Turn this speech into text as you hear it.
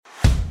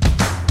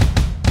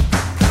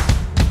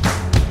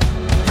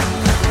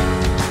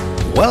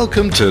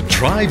Welcome to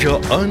Drive Your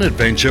Own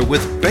Adventure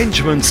with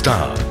Benjamin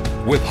Starr.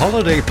 With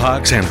holiday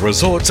parks and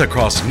resorts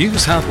across New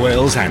South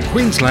Wales and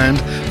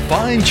Queensland,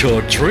 find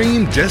your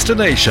dream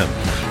destination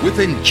with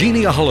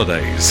Ingenia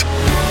Holidays.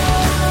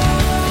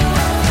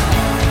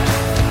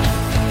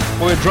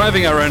 We're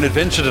driving our own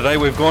adventure today.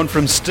 We've gone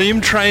from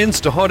steam trains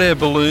to hot air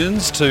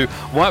balloons to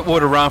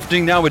whitewater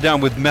rafting. Now we're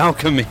down with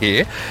Malcolm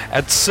here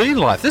at Sea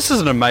Life. This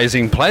is an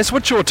amazing place.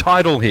 What's your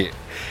title here?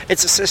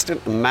 It's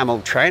assistant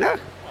mammal trainer.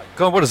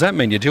 God, what does that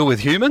mean? You deal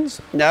with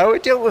humans? No, we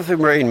deal with the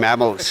marine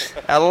mammals.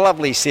 Our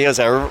lovely seals,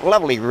 our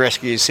lovely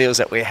rescue seals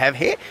that we have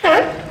here.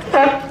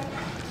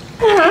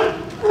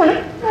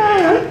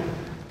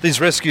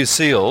 These rescue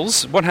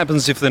seals, what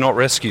happens if they're not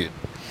rescued?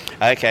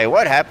 Okay,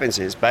 what happens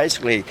is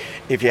basically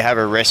if you have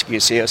a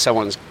rescue seal,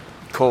 someone's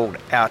called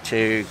out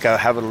to go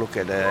have a look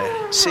at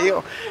a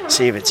seal,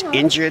 see if it's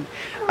injured.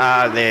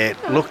 They're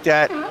looked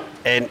at,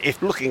 and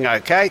if looking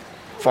okay,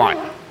 fine,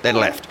 they're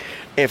left.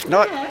 If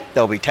not,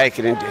 they'll be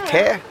taken into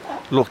care,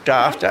 looked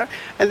after,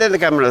 and then the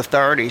government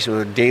authorities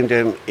will deem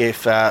them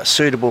if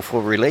suitable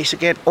for release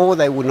again, or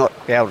they will not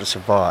be able to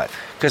survive.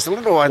 Because the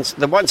little ones,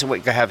 the ones that we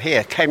have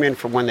here, came in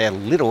from when they're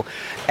little,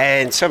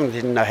 and some of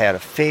them didn't know how to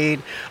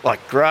feed.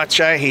 Like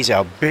Groucho, he's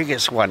our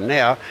biggest one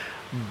now,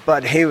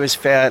 but he was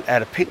found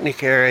at a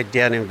picnic area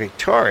down in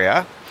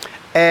Victoria,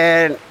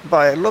 and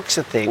by the looks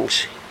of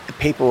things,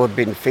 people have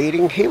been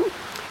feeding him,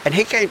 and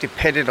he came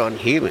dependent on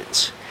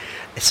humans.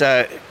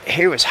 So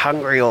he was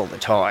hungry all the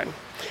time.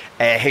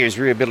 He was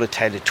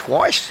rehabilitated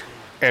twice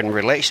and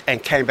released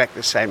and came back to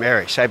the same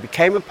area. So he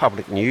became a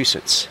public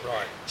nuisance.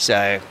 Right.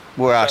 So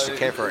we're asked to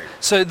care for him.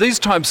 So these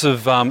types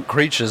of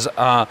creatures,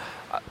 are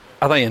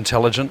they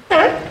intelligent?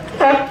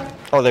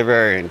 Oh, they're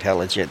very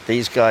intelligent.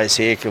 These guys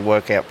here can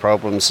work out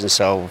problems and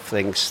solve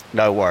things,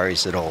 no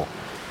worries at all.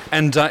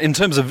 And in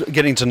terms of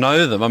getting to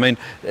know them, I mean,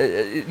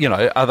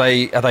 are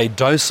they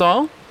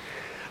docile?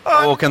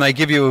 Or can they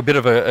give you a bit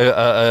of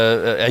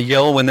a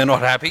yell when they're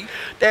not happy?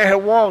 They're a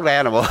wild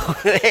animal.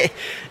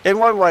 In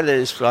one way,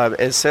 it's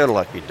sort of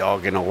like your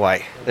dog in a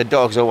way. The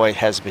dog always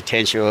has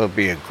potential to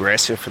be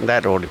aggressive, and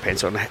that all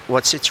depends on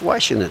what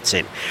situation it's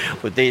in.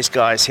 With these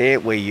guys here,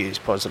 we use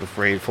positive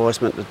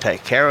reinforcement to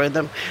take care of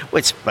them,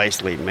 which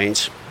basically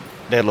means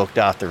they're looked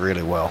after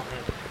really well.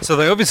 So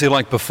they obviously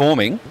like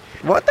performing.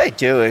 What they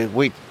do is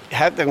we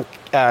have them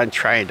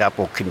trained up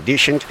or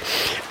conditioned.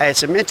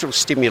 It's a mental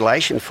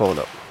stimulation for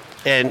them.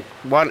 And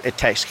one, it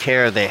takes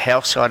care of their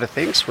health side of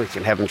things. We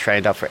can have them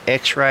trained up for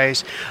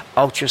x-rays,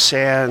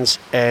 ultrasounds,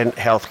 and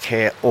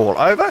healthcare all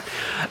over.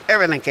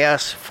 Everything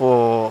else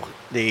for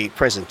the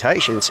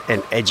presentations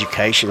and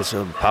educations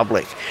of the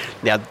public.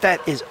 Now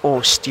that is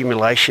all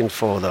stimulation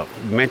for them,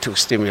 mental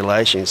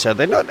stimulation. So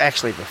they're not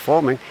actually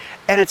performing,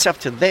 and it's up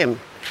to them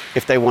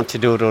if they want to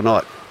do it or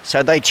not.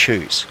 So they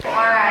choose. All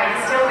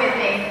right, still with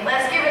me.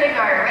 Let's give it a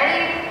go.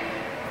 Ready?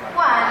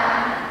 1.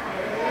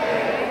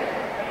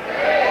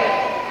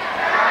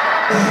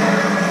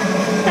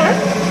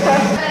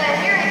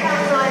 Here it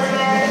comes,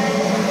 Elizabeth.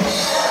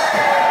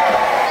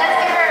 Let's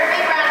give her a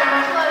big round of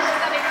applause. She's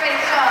done a great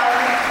job.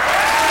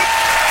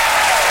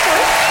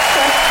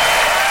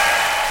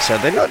 So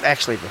they're not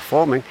actually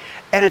performing,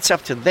 and it's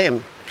up to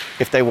them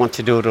if they want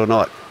to do it or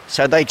not.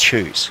 So they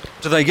choose.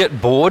 Do they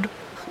get bored?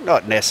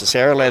 Not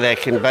necessarily. They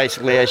can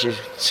basically, as you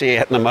see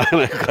at the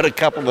moment, got a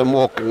couple of them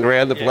walking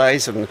around the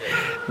place and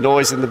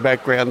noise in the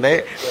background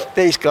there.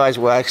 These guys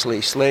will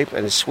actually sleep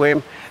and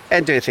swim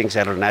and do things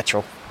that are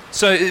natural.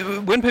 So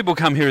when people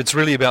come here, it's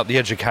really about the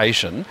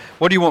education.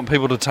 What do you want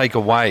people to take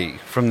away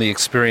from the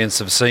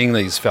experience of seeing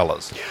these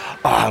fellas?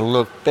 Oh,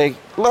 look, a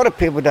lot of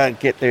people don't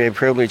get the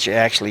privilege of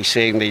actually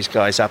seeing these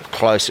guys up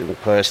close and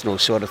personal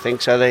sort of thing,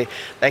 so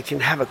they can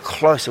have a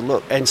closer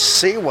look and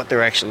see what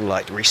they're actually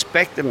like,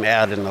 respect them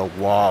out in the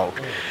wild.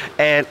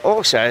 And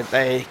also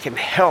they can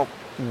help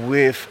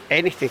with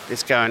anything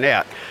that's going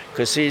out,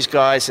 because these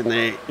guys in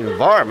the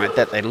environment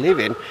that they live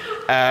in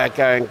are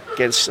going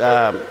against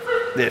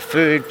their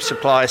food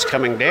supplies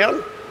coming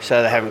down,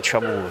 so they're having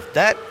trouble with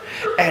that.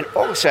 And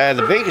also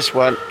the biggest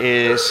one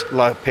is,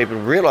 like people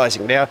are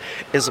realising now,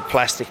 is the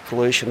plastic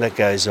pollution that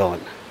goes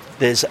on.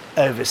 There's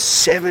over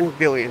 7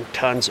 billion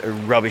tonnes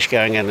of rubbish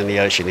going on in the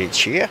ocean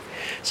each year,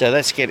 so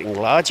that's getting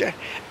larger.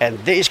 And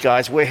these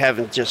guys, we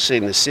haven't just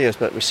seen the seals,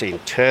 but we've seen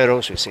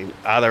turtles, we've seen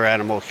other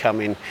animals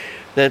come in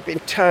that have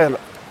been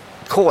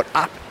caught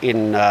up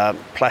in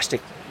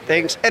plastic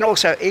things and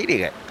also eating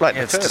it, like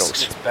the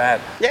turtles. It's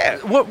bad. Yeah.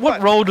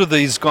 What role do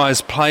these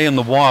guys play in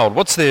the wild?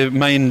 What's their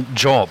main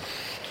job?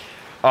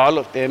 Oh,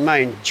 look, their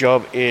main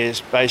job is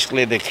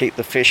basically to keep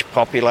the fish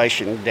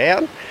population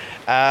down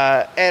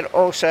and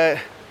also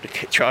to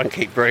try and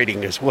keep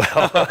breeding as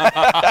well.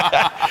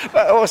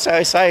 But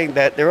also saying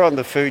that they're on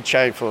the food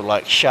chain for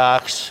like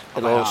sharks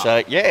and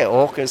also,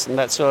 orcas and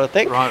that sort of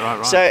thing.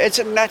 Right. So it's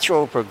a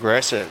natural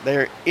progressor.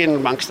 They're in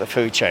amongst the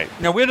food chain.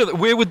 Now,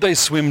 where would they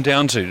swim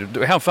down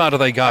to? How far do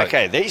they go?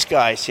 Okay, these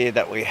guys here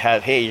that we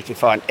have here, you can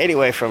find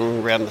anywhere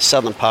from around the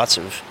southern parts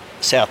of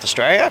South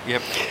Australia.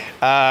 Yep.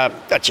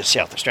 Not just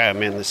South Australia, I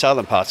mean the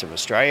southern parts of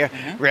Australia,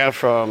 round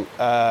from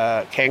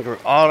Kangaroo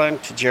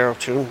Island to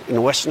Geraldton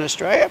in Western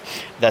Australia.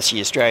 That's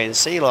the Australian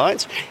sea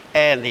lions.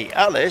 And the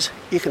others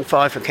you can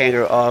find from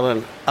Kangaroo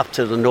Island up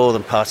to the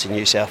northern parts of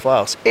New South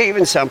Wales.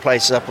 Even some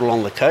places up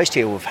along the coast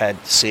here we've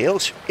had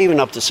seals, even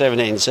up to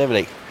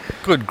 1770.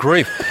 Good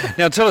grief.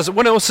 Now tell us,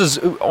 what else is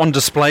on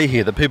display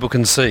here that people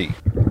can see?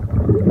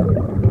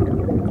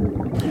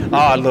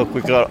 Oh, look,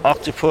 we've got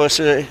octopus,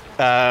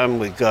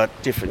 we've got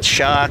different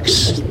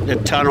sharks, the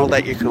tunnel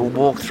that you can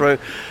walk through,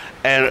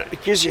 and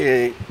it gives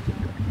you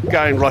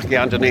going like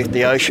you're underneath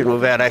the ocean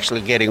without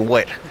actually getting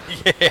wet.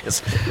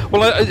 Yes.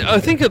 Well,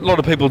 I think a lot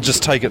of people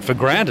just take it for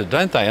granted,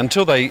 don't they?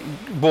 Until they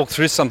walk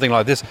through something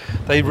like this,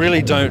 they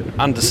really don't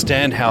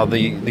understand how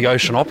the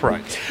ocean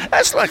operates.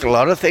 That's like a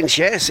lot of things,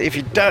 yes. If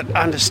you don't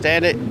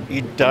understand it,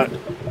 you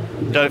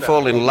don't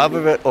fall in love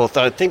with it or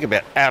don't think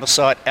about it. Out of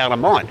sight, out of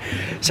mind.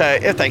 So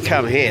if they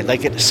come here, they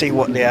get to see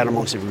what the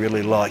animals are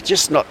really like.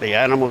 Just not the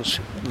animals,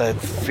 the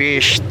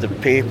fish, the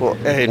people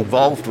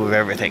involved with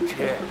everything.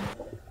 Yeah.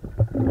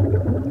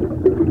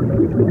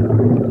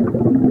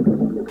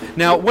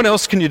 Now, what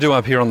else can you do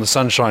up here on the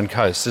Sunshine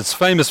Coast? It's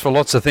famous for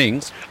lots of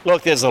things.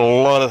 Look, there's a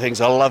lot of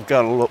things. I love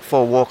going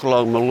for a walk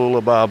along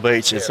Mooloolaba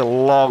Beach. It's a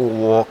long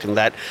walk and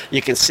that.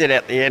 You can sit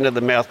at the end of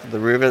the mouth of the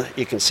river.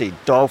 You can see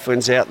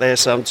dolphins out there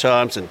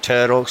sometimes and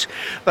turtles.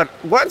 But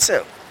once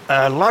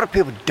a lot of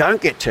people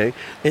don't get to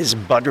is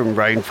Buderim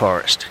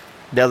Rainforest.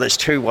 Now, there's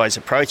two ways to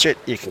approach it.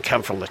 You can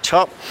come from the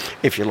top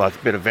if you like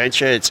a bit of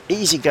adventure. It's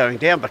easy going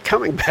down, but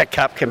coming back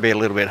up can be a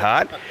little bit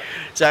hard.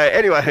 So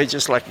anyone who's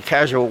just like a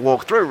casual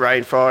walk through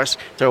rainforest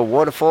to a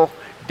waterfall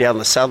down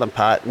the southern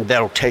part, and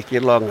that'll take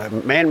you along a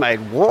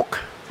man-made walk,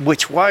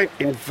 which won't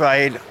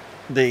invade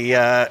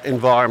the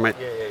environment.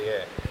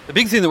 Yeah. The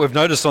big thing that we've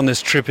noticed on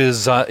this trip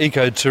is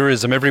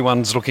ecotourism.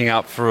 Everyone's looking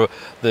out for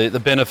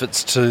the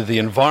benefits to the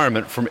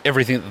environment from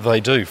everything that they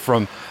do,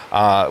 from,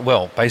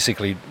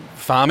 basically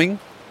farming,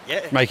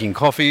 making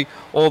coffee,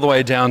 all the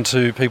way down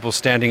to people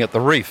standing at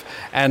the reef.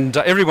 And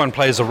everyone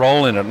plays a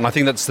role in it, and I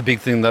think that's the big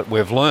thing that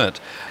we've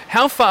learnt.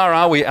 How far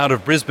are we out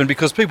of Brisbane?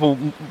 Because people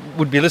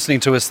would be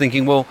listening to us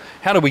thinking, well,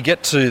 how do we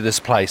get to this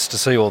place to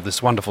see all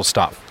this wonderful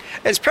stuff?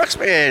 It's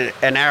approximately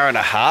an hour and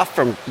a half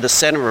from the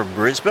centre of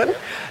Brisbane,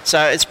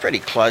 so it's pretty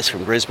close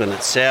from Brisbane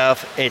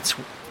itself. It's,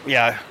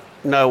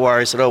 no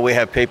worries at all. We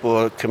have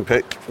people who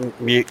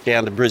commute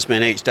down to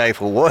Brisbane each day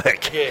for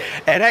work. Yeah.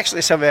 And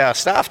actually some of our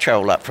staff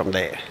travel up from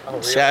there. Oh,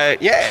 really? So,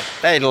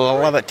 they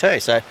love it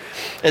too. So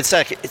it's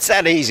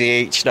that easy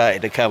each day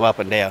to come up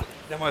and down.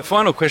 Now, my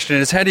final question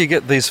is, how do you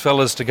get these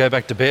fellas to go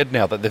back to bed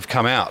now that they've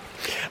come out?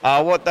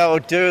 What they'll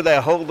do,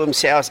 they'll haul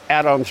themselves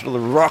out onto the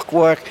rock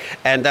work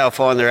and they'll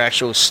find their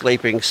actual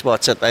sleeping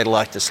spots that they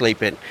like to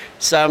sleep in.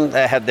 Some,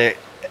 they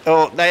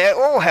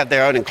all have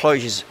their own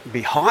enclosures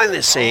behind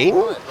the scene.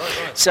 Right.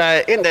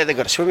 So in there they've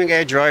got a swimming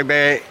area, dry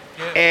bear,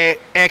 air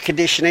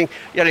conditioning.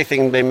 The only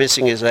thing they're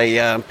missing is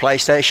a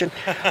PlayStation.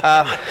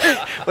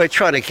 We're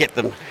trying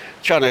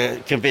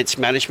to convince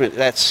management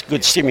that's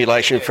good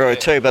stimulation for it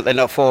too, but they're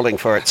not falling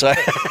for it. So,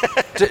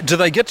 do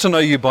they get to know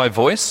you by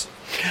voice?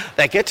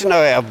 They get to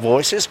know our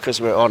voices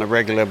because we're on a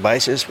regular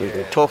basis. We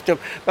can talk to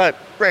them, but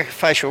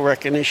facial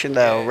recognition,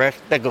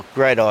 they've got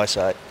great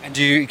eyesight. And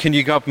can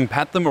you go up and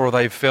pat them, or are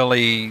they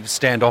fairly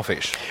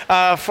standoffish?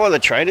 For the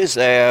trainers,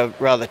 they're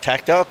rather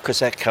tactile because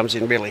that comes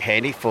in really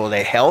handy for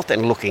their health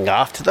and looking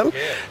after them.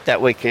 Yeah.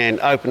 That we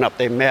can open up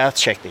their mouth,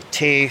 check their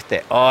teeth,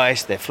 their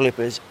eyes, their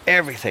flippers,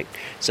 everything.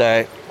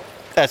 So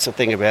that's the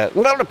thing about it.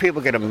 A lot of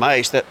people get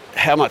amazed at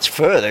how much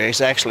further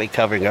is actually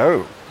covering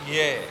over.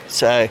 Yeah.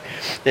 So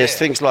there's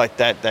things like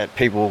that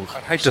people... I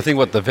hate to think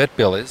what the vet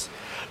bill is.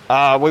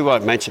 We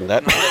won't mention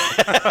that.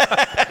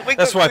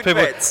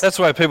 That's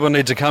why people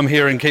need to come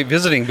here and keep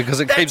visiting, because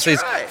it keeps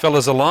these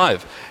fellas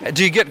alive.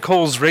 Do you get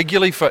calls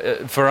regularly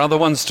for other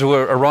ones to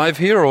arrive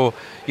here, or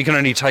you can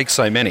only take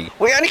so many?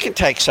 We only can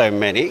take so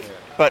many,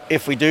 but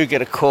if we do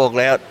get a call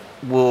out,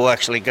 we'll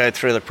actually go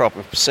through the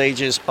proper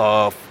procedures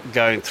of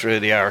going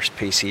through the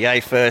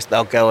RSPCA first.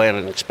 They'll go out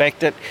and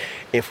inspect it.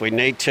 If we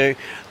need to,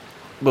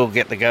 we'll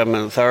get the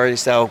government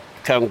authorities. They'll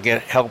come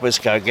help us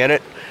go get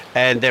it,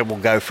 and then we'll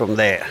go from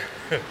there.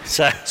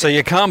 So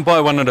you can't buy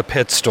one at a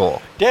pet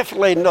store?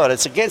 Definitely not.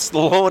 It's against the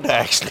law to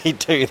actually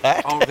do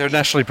that. Oh, they're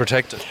nationally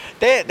protected?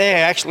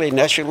 They're actually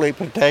nationally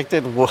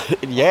protected.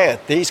 Yeah,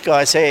 these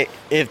guys here,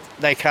 if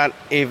they can't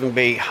even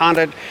be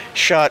hunted,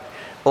 shot,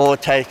 or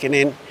taken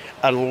in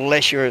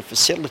unless you're a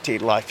facility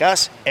like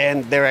us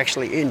and they're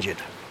actually injured.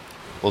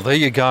 Well, there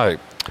you go.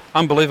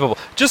 Unbelievable.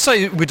 Just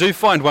say we do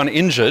find one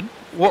injured.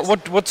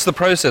 What's the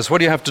process? What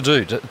do you have to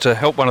do to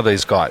help one of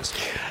these guys?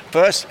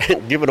 First,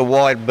 give it a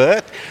wide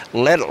berth,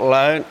 let it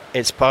alone.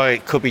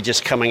 It could be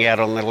just coming out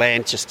on the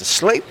land just to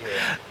sleep.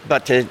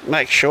 But to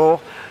make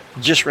sure,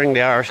 just ring the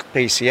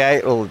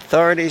RSPCA or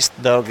authorities.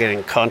 They'll get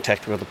in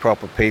contact with the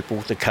proper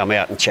people to come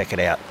out and check it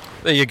out.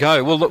 There you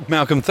go. Well, look,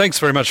 Malcolm, thanks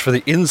very much for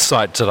the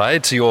insight today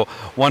to your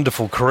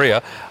wonderful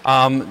career.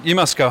 You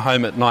must go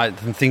home at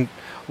night and think,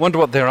 Wonder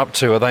what they're up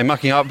to. Are they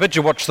mucking up? I bet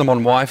you watch them on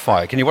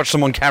Wi-Fi. Can you watch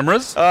them on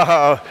cameras?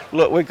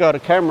 Look, we've got a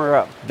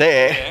camera up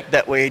there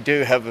that we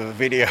do have a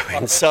video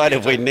inside.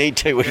 If we need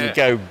to, we can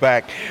go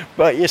back.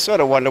 But you sort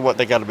of wonder what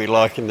they're going to be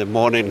like in the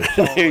morning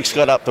and who's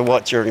got up to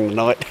what during the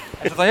night.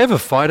 Do they ever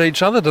fight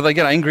each other? Do they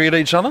get angry at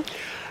each other?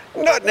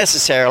 Not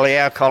necessarily.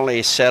 Our colony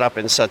is set up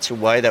in such a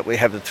way that we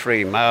have the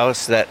 3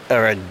 males that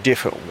are at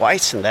different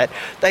weights and that.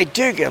 They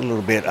do get a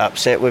little bit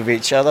upset with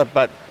each other,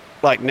 but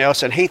like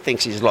Nelson, he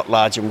thinks he's a lot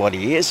larger than what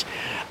he is.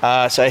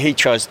 So he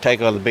tries to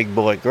take on the big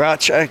boy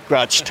Groucho.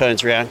 Grouch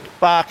turns around,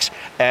 barks,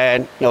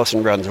 and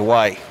Nelson runs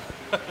away.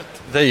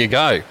 There you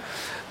go.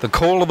 The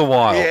call of the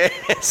wild.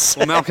 Yes.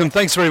 Well, Malcolm,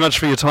 thanks very much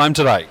for your time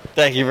today.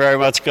 Thank you very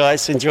much,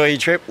 guys. Enjoy your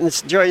trip and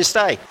enjoy your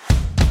stay.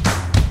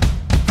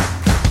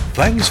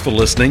 Thanks for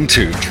listening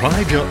to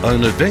Drive Your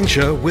Own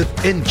Adventure with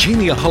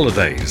Ingenia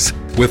Holidays.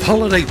 With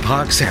holiday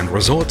parks and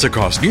resorts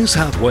across New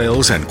South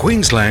Wales and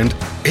Queensland,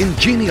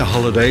 Ingenia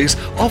Holidays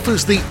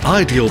offers the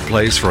ideal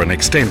place for an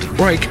extended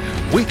break,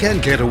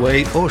 weekend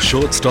getaway or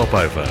short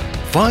stopover.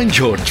 Find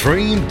your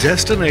dream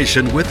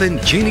destination with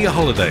Ingenia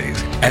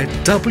Holidays at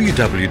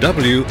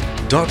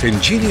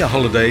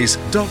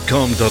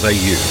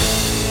www.ingeniaholidays.com.au.